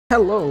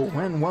Hello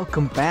and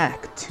welcome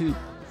back to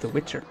The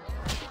Witcher.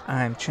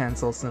 I'm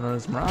Chance, also known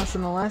as Maras.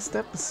 In the last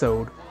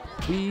episode,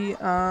 we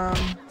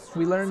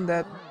learned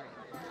that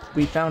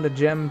we found a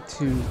gem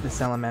to the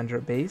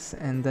Salamandra base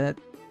and that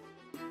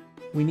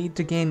we need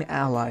to gain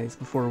allies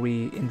before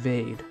we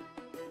invade.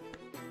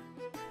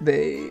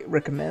 They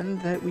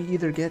recommend that we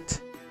either get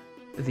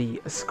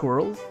the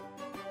squirrels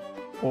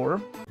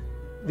or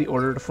the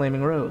Order of the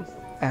Flaming Rose,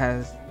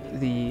 as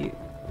the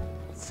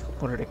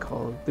what are they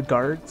called? The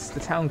guards, the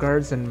town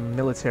guards and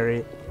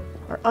military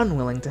are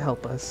unwilling to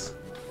help us.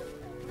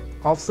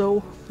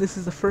 Also, this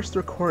is the first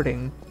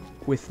recording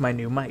with my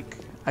new mic.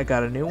 I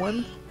got a new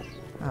one.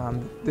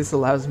 This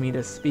allows me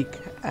to speak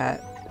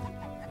at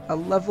a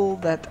level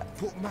that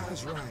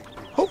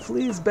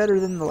hopefully is better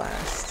than the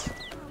last.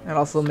 It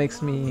also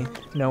makes me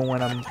know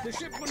when I'm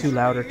too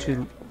loud or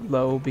too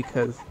low,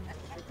 because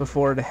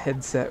before the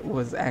headset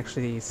was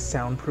actually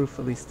soundproof.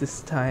 At least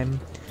this time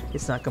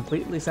it's not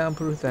completely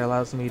soundproof. That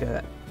allows me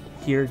to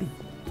hear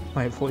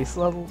my voice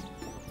level.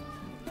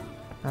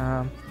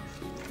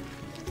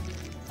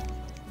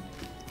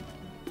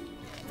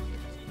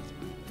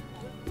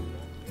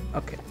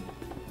 Okay.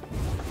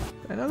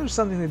 I know there's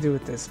something to do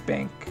with this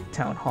bank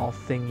town hall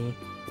thingy,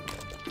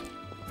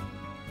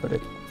 but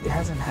it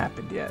hasn't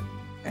happened yet,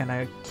 and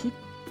I keep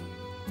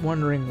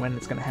wondering when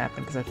it's gonna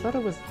happen, because I thought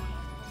it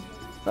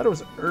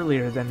was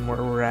earlier than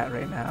where we're at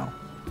right now,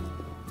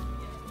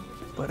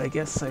 but I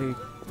guess I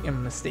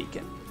am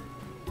mistaken.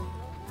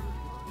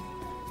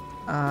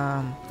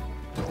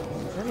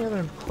 Is there any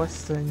other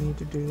quests I need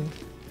to do?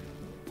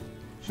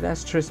 Should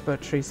ask Triss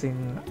about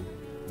tracing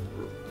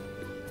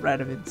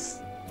Radovid's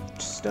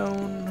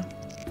stone.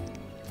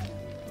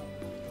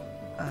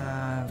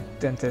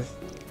 Dentist.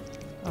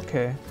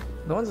 Okay.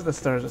 The ones with the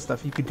stars are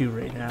stuff you could do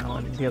right now,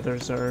 and the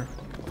others are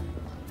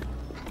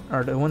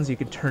the ones you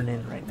could turn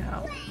in right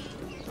now.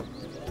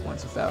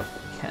 Ones without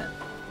can't.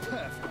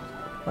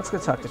 Let's go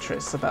talk to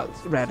Triss about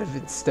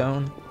Radovid's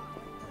stone.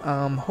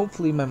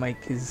 Hopefully my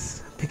mic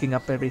is picking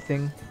up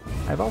everything.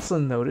 I've also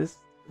noticed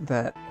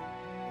that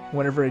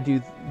whenever I do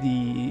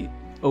the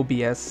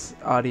OBS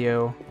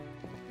audio,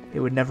 it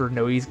would never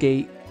noise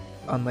gate,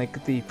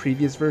 unlike the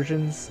previous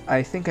versions.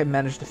 I think I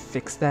managed to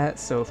fix that,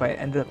 so if I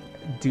end up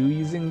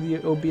using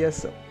the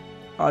OBS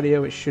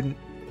audio, it shouldn't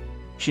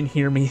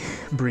hear me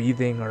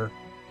breathing or,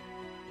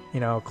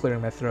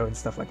 clearing my throat and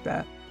stuff like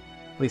that.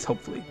 At least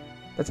hopefully.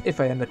 That's if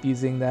I end up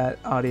using that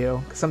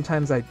audio.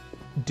 Sometimes I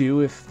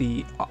do if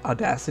the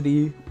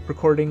Audacity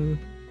recording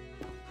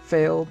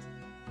failed,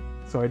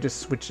 so I just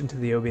switch into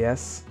the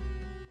OBS.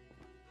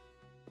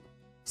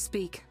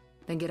 Speak,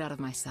 then get out of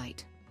my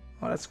sight.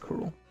 Oh, that's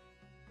cool.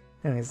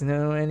 Anyways,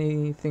 know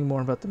anything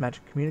more about the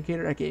magic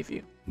communicator I gave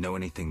you? Know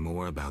anything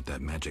more about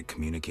that magic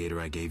communicator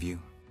I gave you?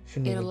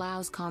 It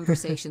allows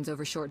conversations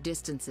over short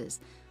distances.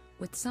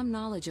 With some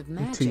knowledge of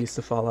magic,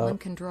 one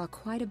can draw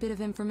quite a bit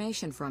of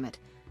information from it.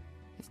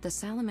 If the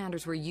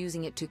salamanders were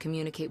using it to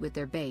communicate with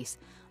their base,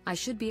 I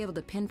should be able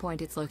to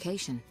pinpoint its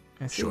location.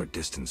 Short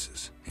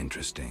distances.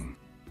 Interesting.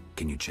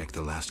 Can you check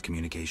the last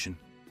communication?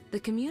 The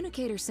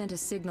communicator sent a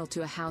signal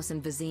to a house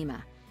in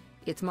Vizima.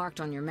 It's marked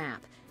on your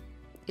map.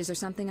 Is there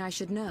something I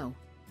should know?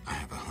 I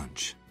have a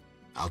hunch.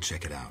 I'll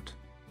check it out.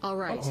 All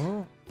right,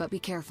 but be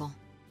careful.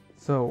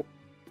 So,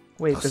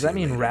 wait, does that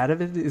mean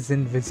Radovid is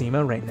in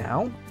Vizima right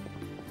now?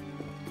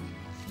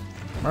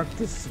 Mark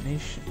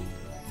destination.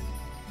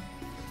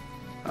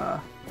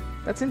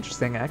 That's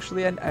interesting.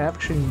 Actually,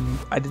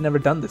 I'd never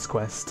done this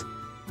quest.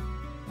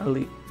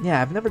 Yeah,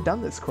 I've never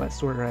done this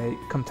quest where I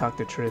come talk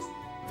to Triss.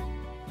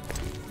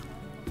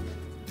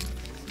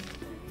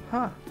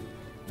 Huh.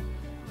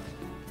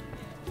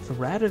 So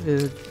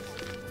Radovid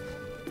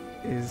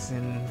is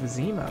in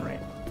Vizima right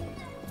now.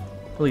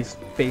 At least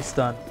based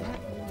on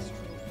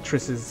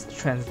Triss's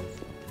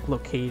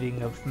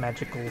translocating of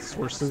magical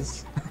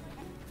sources.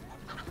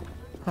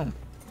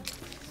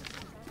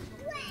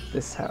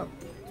 This house.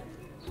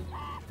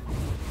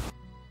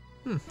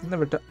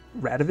 Never done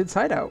Radovid's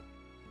hideout.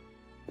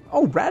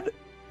 Oh,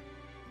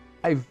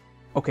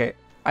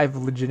 I've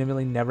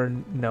legitimately never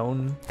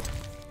known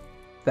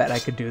that I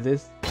could do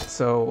this,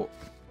 so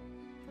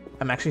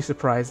I'm actually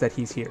surprised that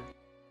he's here.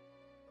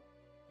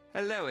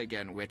 Hello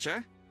again,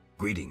 Witcher.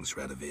 Greetings,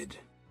 Radovid.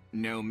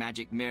 No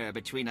magic mirror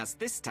between us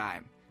this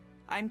time.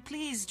 I'm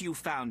pleased you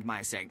found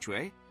my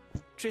sanctuary.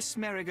 Triss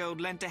Merigold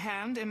lent a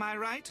hand, am I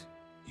right?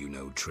 You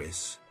know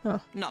Triss? Huh.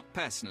 Not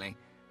personally,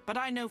 but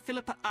I know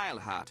Philippa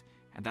Eilhart,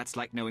 and that's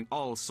like knowing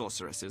all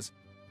sorceresses.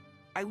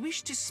 I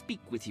wish to speak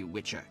with you,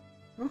 Witcher.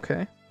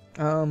 Okay.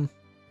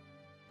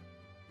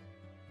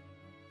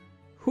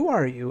 Who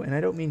are you? And I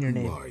don't mean your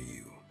name. Who are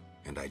you?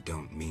 And I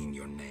don't mean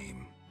your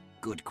name.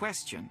 Good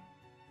question,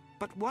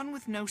 but one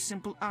with no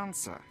simple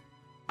answer.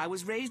 I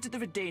was raised at the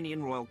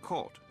Redanian royal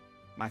court.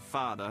 My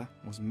father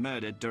was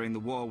murdered during the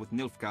war with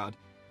Nilfgaard.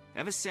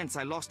 Ever since,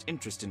 I lost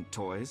interest in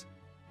toys.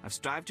 I've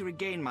strived to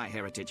regain my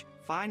heritage,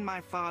 find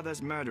my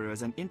father's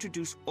murderers, and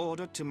introduce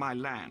order to my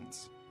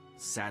lands.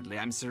 Sadly,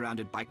 I'm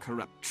surrounded by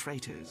corrupt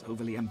traitors,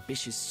 overly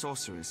ambitious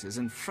sorceresses,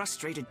 and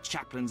frustrated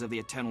chaplains of the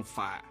Eternal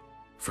Fire.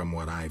 From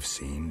what I've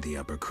seen, the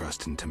upper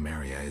crust in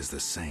Temeria is the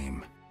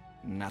same.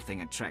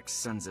 Nothing attracts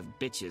sons of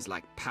bitches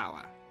like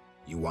power.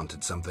 You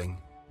wanted something?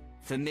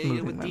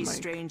 Familiar with these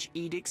strange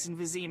edicts in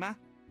Vizima?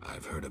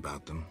 I've heard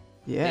about them.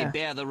 Yeah. They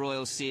bear the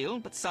royal seal,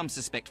 but some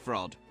suspect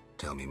fraud.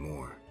 Tell me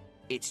more.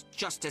 It's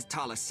just as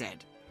Thaler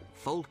said.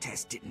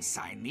 Foltest didn't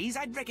sign these.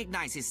 I'd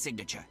recognize his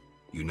signature.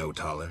 You know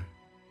Thaler?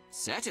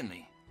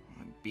 Certainly.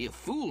 I'd be a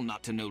fool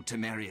not to know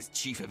Temeria's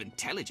chief of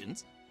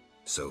intelligence.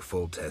 So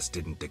Foltest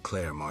didn't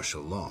declare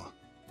martial law?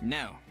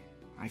 No.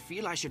 I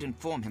feel I should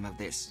inform him of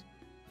this.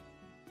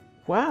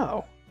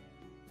 Wow.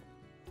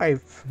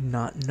 I've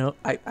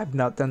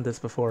not done this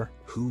before.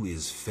 Who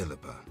is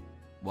Philippa?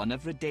 One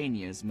of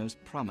Redania's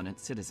most prominent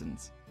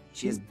citizens.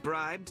 She has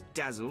bribed,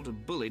 dazzled, or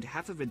bullied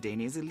half of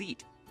Redania's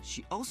elite.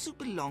 She also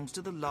belongs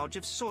to the Lodge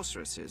of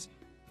Sorceresses,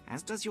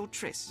 as does your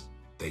Triss.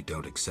 They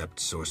don't accept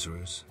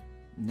sorcerers?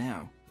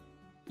 No.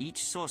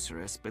 Each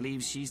sorceress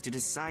believes she's to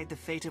decide the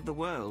fate of the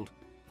world.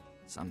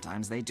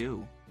 Sometimes they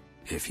do.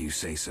 If you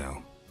say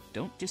so.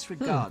 Don't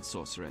disregard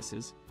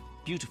sorceresses.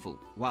 Beautiful,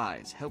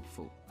 wise,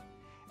 helpful.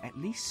 At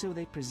least so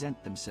they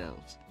present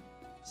themselves.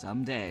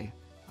 Someday,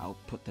 I'll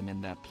put them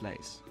in their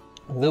place.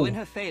 Ooh. Though in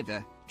her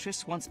favor,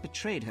 Triss once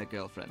betrayed her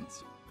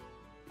girlfriends.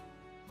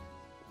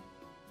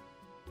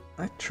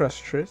 I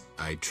trust Triss.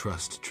 I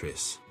trust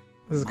Triss.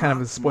 This is kind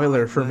of a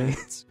spoiler for me.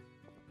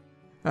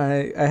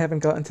 I haven't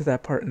gotten to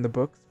that part in the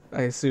books.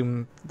 I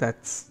assume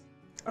that's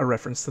a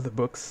reference to the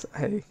books.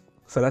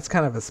 So that's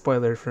kind of a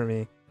spoiler for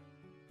me.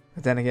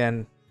 But then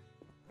again,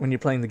 when you're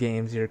playing the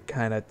games, you're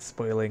kind of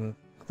spoiling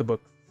the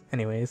books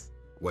anyways.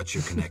 What's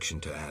your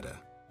connection to Ada?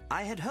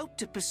 I had hoped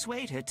to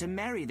persuade her to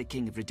marry the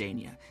King of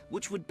Redania,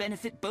 which would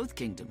benefit both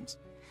kingdoms.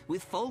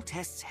 With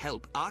Foltest's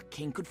help, our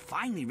king could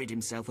finally rid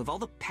himself of all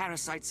the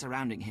parasites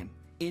surrounding him.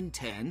 In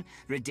turn,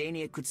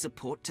 Redania could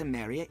support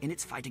Temeria in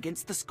its fight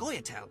against the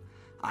Scoia'tael.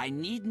 I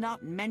need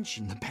not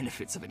mention the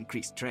benefits of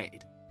increased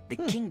trade. The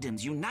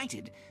kingdoms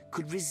united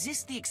could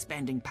resist the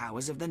expanding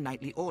powers of the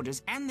knightly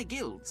orders and the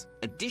guilds.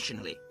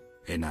 Additionally...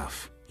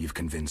 Enough. You've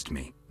convinced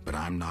me, but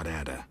I'm not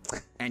Ada.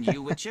 And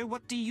you, Witcher,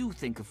 what do you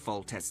think of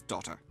Foltest's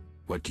daughter?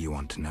 What do you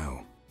want to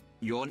know?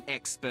 You're an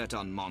expert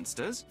on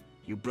monsters.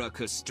 You broke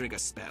her Striga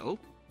spell.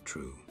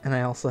 True. And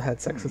I also had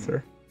sex with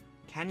her.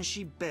 Can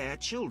she bear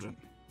children?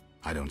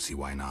 I don't see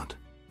why not.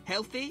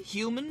 Healthy,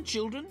 human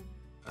children?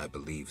 I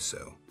believe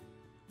so.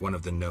 One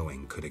of the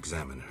knowing could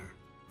examine her.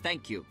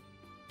 Thank you.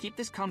 Keep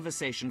this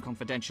conversation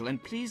confidential,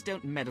 and please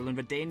don't meddle in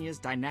Redania's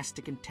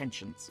dynastic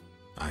intentions.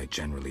 I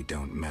generally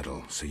don't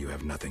meddle, so you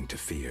have nothing to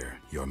fear,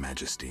 Your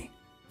Majesty.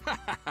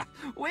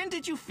 When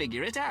did you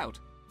figure it out?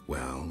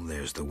 Well,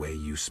 there's the way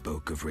you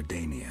spoke of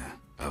Redania,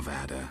 of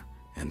Ada,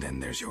 and then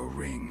there's your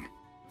ring.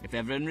 If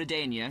ever in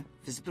Redania,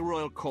 visit the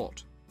royal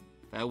court.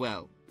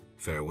 Farewell.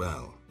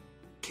 Farewell,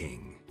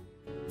 King.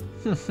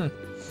 I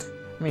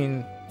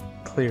mean,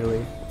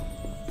 clearly.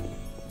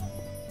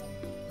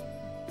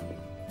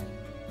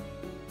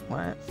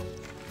 What?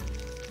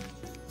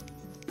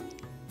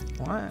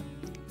 What?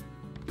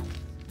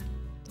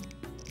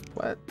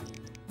 What?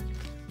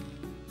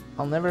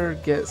 I'll never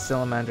get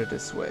Salamander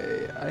this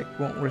way. I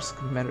won't risk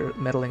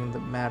meddling in the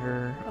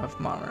matter of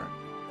Monarch.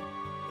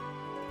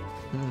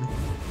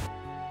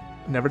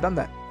 Never done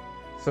that.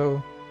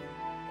 So,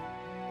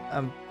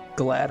 I'm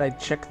glad I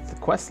checked the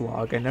quest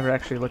log. I never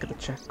actually look at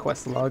the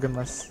quest log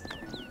unless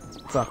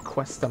it's a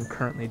quest I'm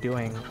currently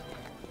doing.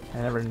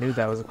 I never knew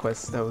that was a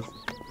quest that was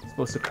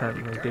supposed to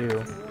currently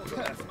do.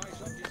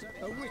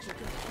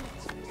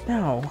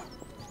 Now,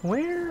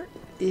 where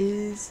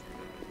is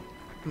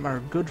our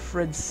good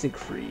friend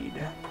Siegfried?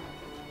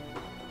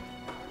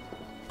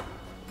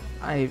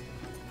 I've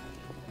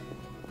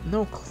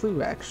no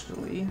clue,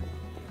 actually.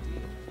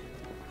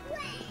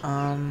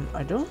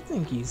 I don't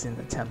think he's in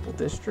the Temple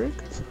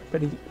District,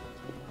 but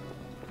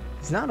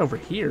he's not over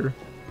here.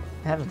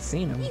 I haven't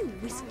seen him. You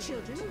whisk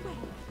children away.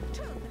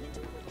 Turn them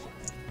into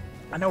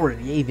I know where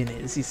Yavin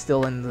is. He's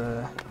still in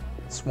the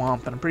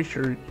swamp, and I'm pretty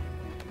sure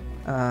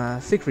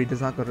Siegfried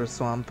does not go to the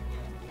swamp.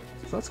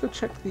 So let's go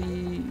check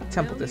the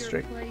Temple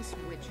District.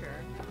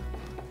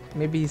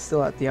 Maybe he's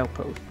still at the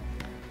outpost.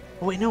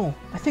 Oh wait, no.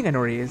 I think I know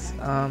where he is.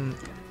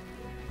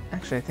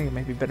 Actually, I think it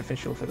might be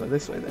beneficial if I go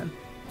this way then.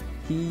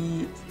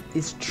 He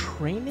is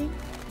training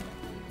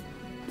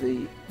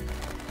I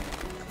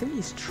think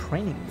he's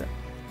training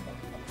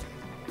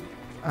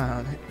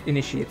the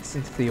initiates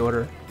into the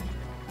order.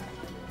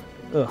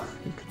 Ugh,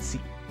 you can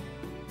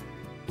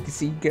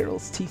see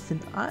Geralt's teeth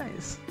and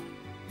eyes.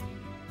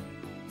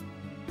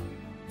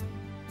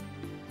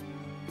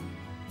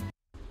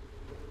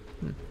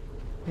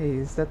 Hey,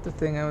 is that the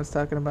thing I was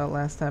talking about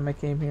last time I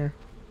came here?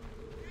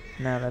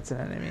 No, that's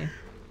an enemy.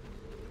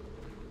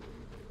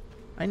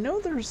 I know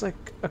there's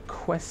like a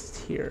quest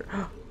here.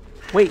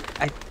 Wait,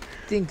 I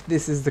think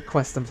this is the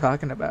quest I'm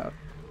talking about.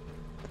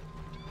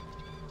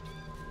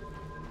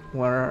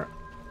 Where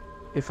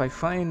if I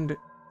find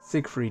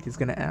Siegfried, he's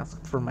gonna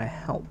ask for my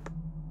help.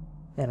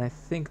 And I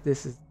think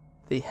this is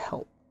the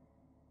help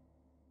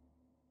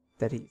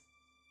that he's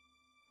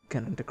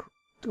going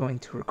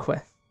to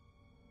request.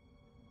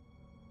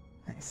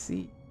 I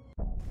see.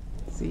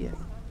 See it.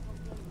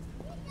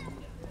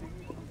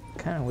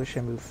 Kind of wish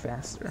I moved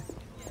faster.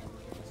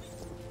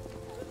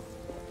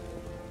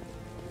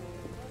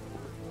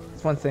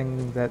 It's one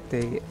thing that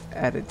they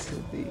added to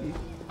the...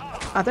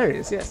 Ah, there it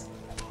is, yes.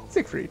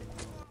 Siegfried.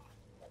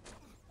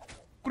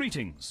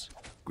 Greetings.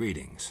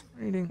 Greetings.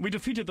 Greetings. We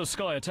defeated the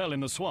Scoia'tael in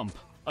the swamp.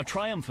 A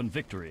triumphant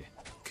victory.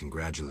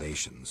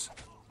 Congratulations.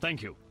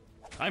 Thank you.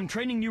 I'm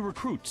training new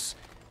recruits.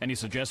 Any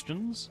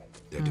suggestions?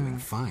 They're doing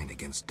fine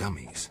against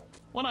dummies.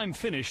 When I'm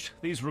finished,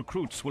 these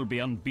recruits will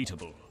be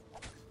unbeatable.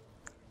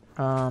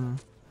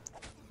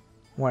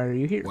 Why are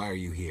you here? Why are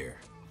you here?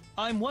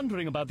 I'm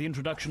wondering about the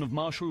introduction of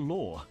martial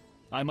law.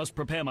 I must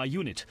prepare my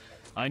unit.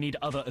 I need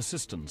other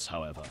assistance,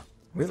 however.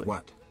 With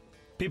what?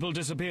 People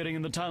disappearing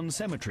in the town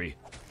cemetery.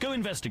 Go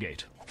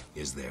investigate.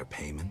 Is there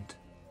payment?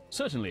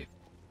 Certainly.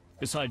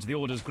 Besides the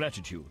order's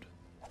gratitude.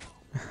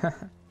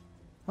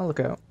 I'll look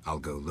out. I'll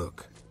go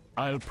look.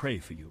 I'll pray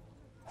for you.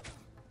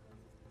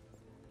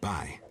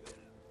 Bye.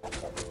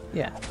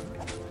 Yeah.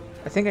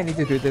 I think I need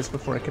to do this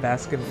before I could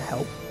ask him to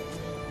help.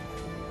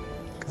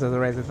 Because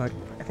otherwise it's like,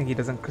 I think he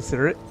doesn't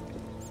consider it.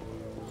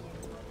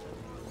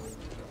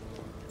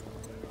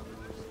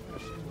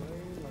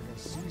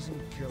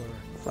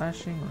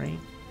 Flashing rain.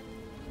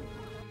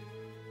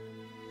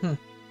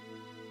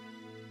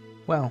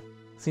 Well,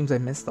 seems I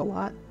missed a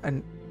lot.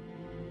 I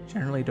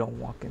generally don't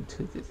walk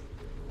into this.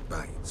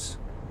 Bites.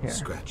 Here.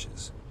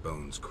 Scratches.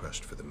 Bones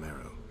crushed for the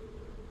marrow.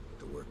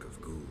 The work of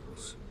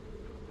ghouls.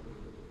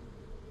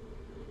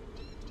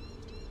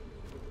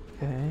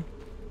 Okay.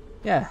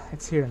 Yeah,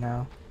 it's here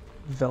now.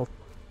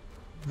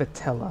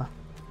 Vitella.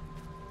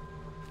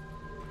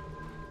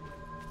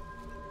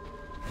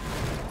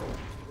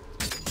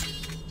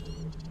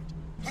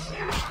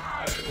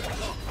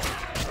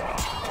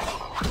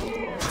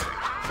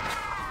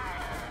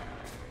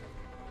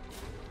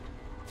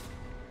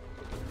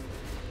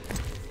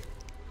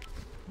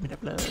 Bit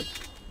of blood.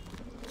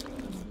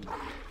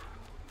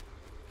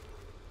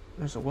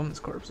 There's a woman's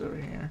corpse over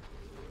here.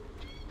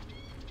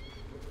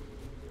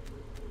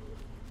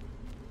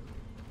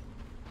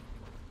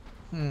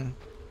 No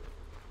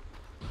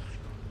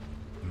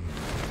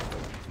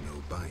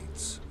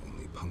bites,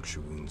 only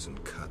puncture wounds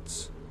and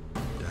cuts.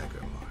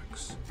 Dagger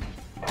marks.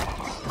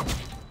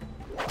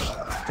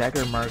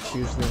 Dagger marks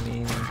usually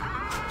mean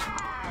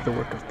the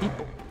work of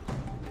people.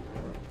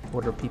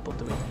 What are people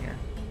doing here?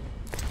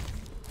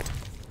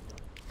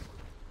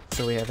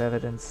 So we have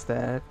evidence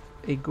that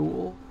a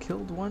ghoul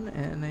killed one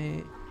and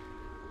a...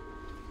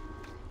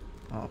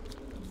 Oh.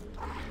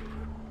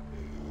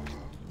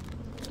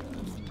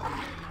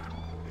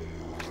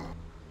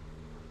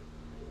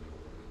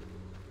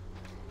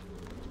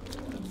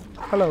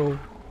 Hello.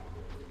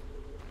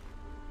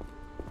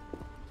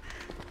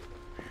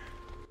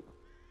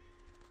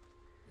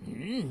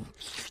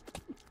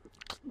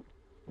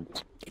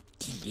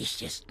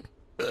 Delicious.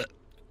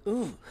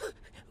 Ooh,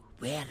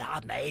 where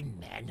are my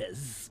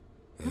manners?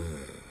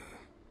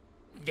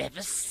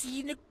 Never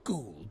seen a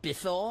ghoul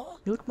before?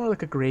 You look more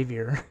like a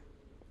gravier.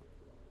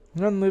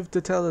 None lived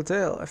to tell the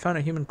tale. I found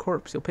a human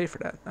corpse. You'll pay for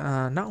that.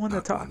 Not one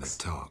that talks. One that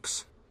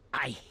talks.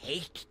 I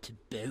hate to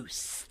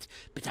boast,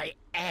 but I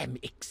am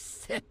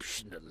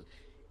exceptional.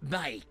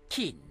 My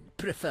kin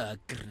prefer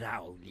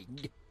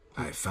growling.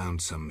 I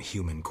found some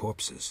human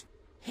corpses.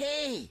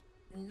 Hey,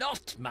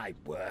 not my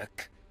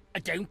work. I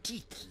don't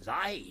eat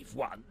live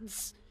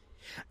ones.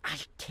 I'll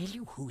tell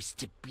you who's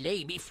to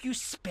blame if you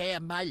spare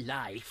my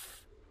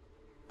life.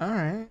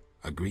 Alright.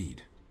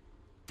 Agreed.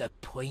 The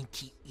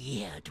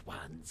pointy-eared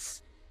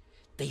ones.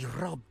 They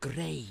rob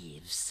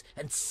graves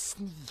and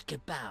sneak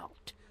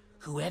about.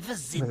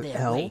 Whoever's in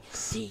their way,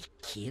 they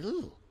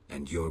kill.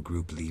 And your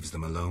group leaves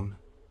them alone?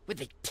 Well,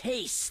 they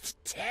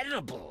taste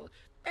terrible,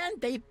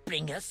 and they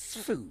bring us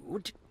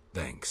food.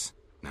 Thanks.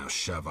 Now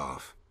shove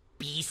off.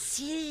 Be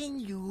seeing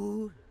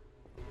you.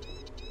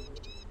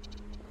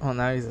 Oh,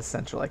 now he's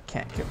essential. I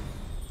can't kill him.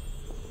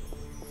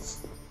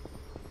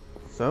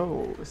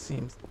 So, it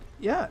seems...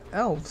 Yeah,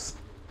 elves.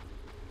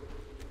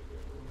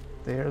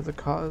 They're the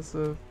cause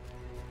of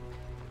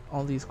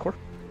all these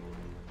corpses.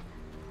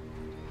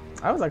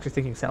 I was actually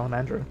thinking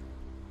Salamandra.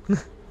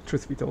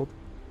 Truth be told.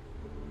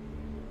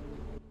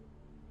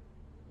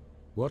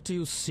 What do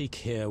you seek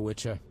here,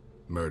 Witcher?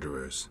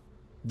 Murderers.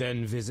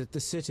 Then visit the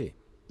city.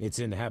 It's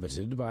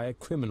inhabited by a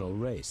criminal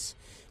race.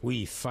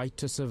 We fight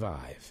to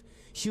survive.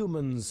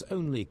 Humans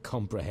only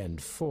comprehend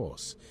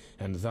force,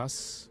 and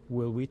thus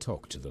will we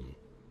talk to them.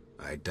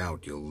 I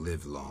doubt you'll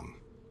live long.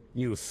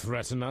 You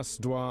threaten us,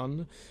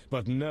 Dwan?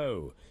 But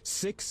no,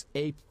 6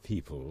 ape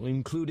people,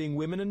 including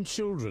women and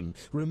children,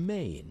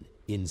 remain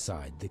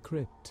inside the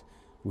crypt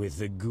with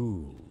the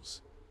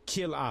ghouls.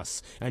 Kill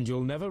us, and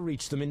you'll never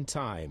reach them in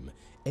time.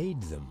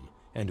 Aid them,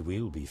 and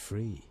we'll be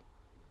free.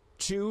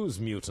 Choose,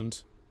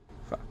 mutant.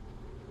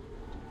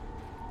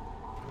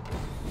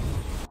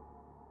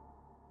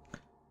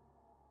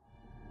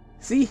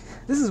 See,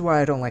 this is why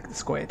I don't like the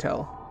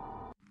Scoia'tael.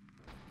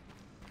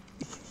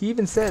 He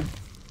even said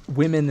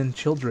women and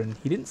children.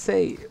 He didn't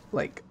say,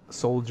 like,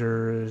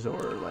 soldiers or,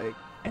 like,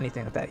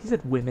 anything like that. He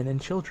said women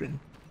and children.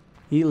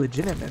 He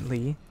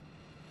legitimately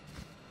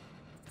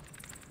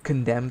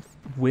condemned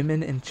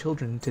women and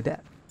children to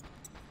death.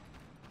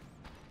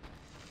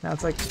 Now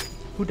it's like,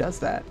 who does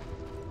that?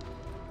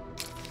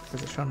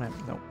 Does it show him?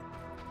 No.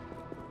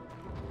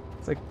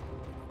 It's like,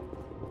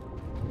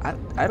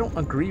 I don't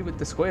agree with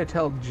the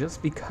Scoia'tael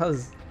just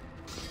because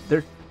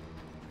they're...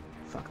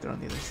 Fuck, they're on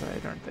the other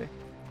side, aren't they?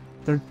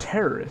 They're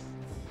terrorists.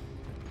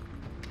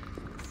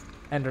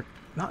 And they're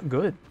not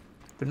good.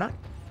 They're not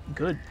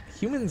good.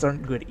 Humans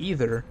aren't good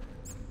either.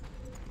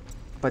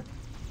 But,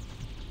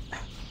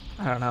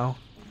 I don't know.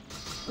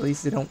 At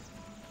least they don't...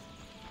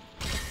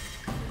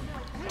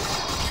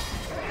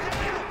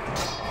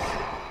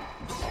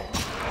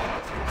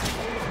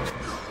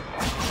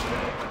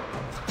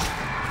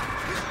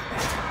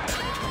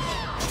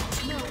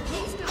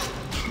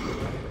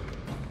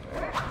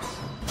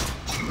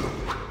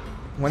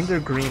 When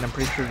they're green, I'm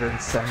pretty sure they're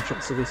essential,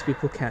 so these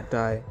people can't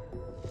die.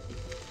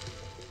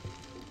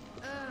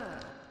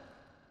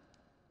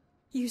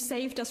 You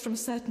saved us from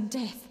certain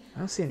death. I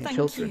don't see any Thank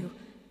children. you.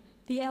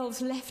 The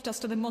elves left us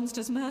to the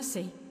monster's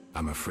mercy.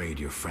 I'm afraid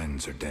your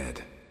friends are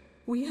dead.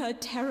 We heard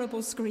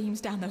terrible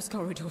screams down those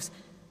corridors.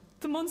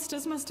 The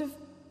monsters must have...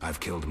 I've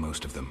killed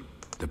most of them.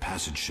 The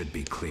passage should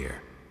be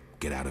clear.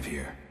 Get out of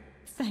here.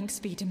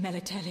 Thanks be to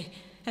Melitele,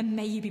 and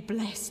may you be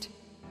blessed.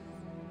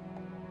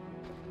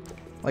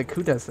 Like,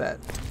 who does that?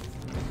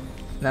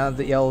 Now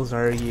the elves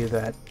argue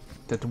that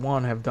the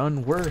Dwan have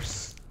done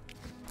worse.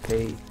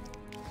 They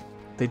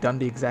done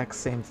the exact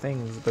same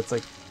things, but it's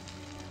like,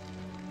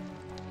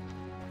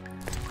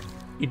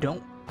 you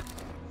don't,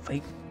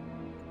 like,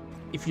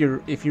 if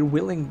you're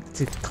willing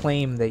to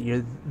claim that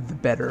you're the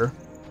better,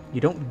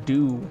 you don't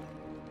do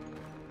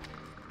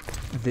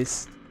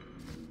this,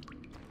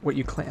 what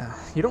you claim,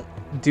 you don't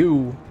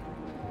do,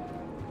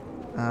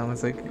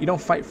 it's like, you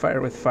don't fight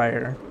fire with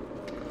fire.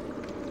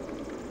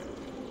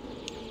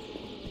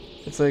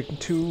 It's like,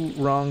 two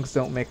wrongs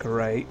don't make a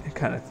right,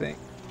 kind of thing.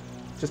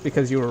 Just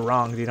because you were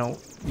wronged, you don't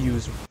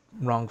use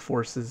wrong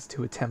forces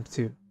to attempt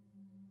to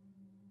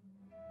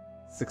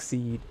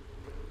succeed.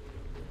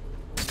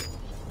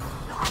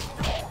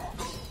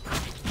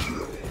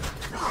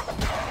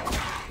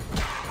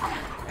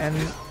 And,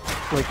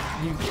 like,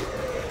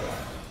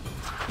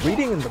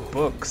 reading in the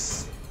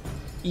books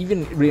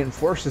even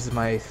reinforces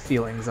my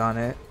feelings on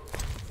it.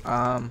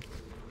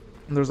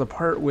 There's a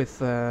part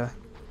with,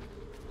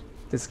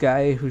 this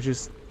guy who's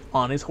just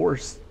on his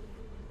horse.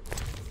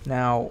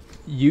 Now,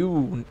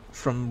 you,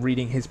 from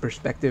reading his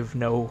perspective,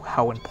 know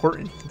how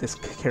important this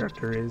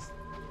character is.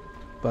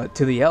 But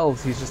to the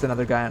elves, he's just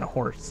another guy on a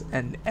horse,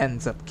 and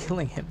ends up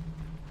killing him.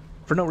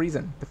 For no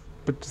reason,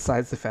 but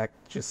besides the fact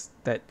just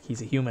that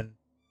he's a human,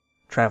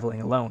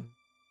 traveling alone.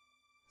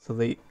 So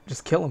they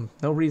just kill him,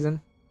 no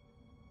reason.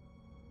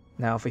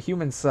 Now, if a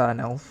human saw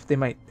an elf, they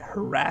might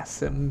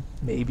harass him,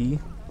 maybe.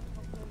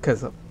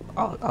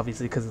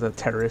 Obviously because of the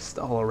terrorists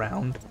all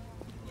around.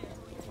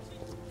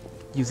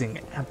 Using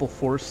ample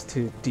force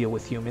to deal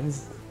with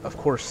humans. Of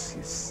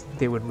course,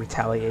 they would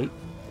retaliate.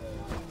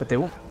 But they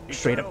won't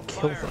straight up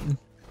kill them.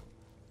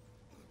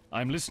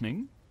 I'm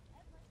listening.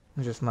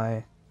 Just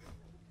my...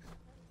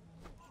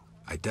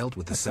 I dealt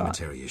with the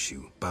cemetery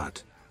issue,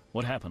 but...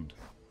 What happened?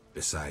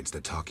 Besides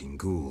the talking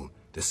ghoul,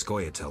 the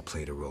Scoia'tael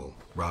played a role,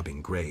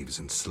 robbing graves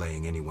and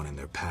slaying anyone in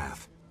their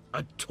path.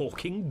 A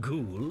talking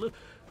ghoul?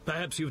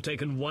 Perhaps you've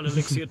taken one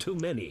elixir too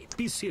many.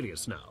 Be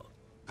serious now.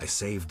 I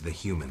saved the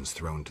humans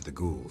thrown to the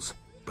ghouls,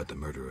 but the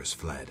murderers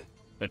fled.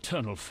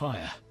 Eternal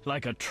fire,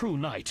 like a true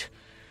knight.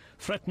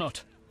 Fret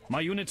not,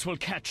 my units will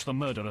catch the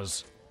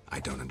murderers. I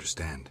don't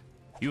understand.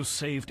 You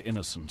saved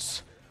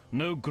innocence.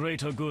 No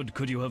greater good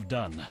could you have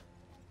done.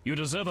 You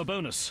deserve a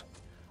bonus.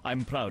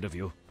 I'm proud of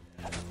you.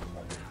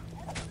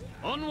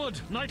 Onward,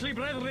 knightly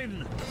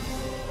brethren!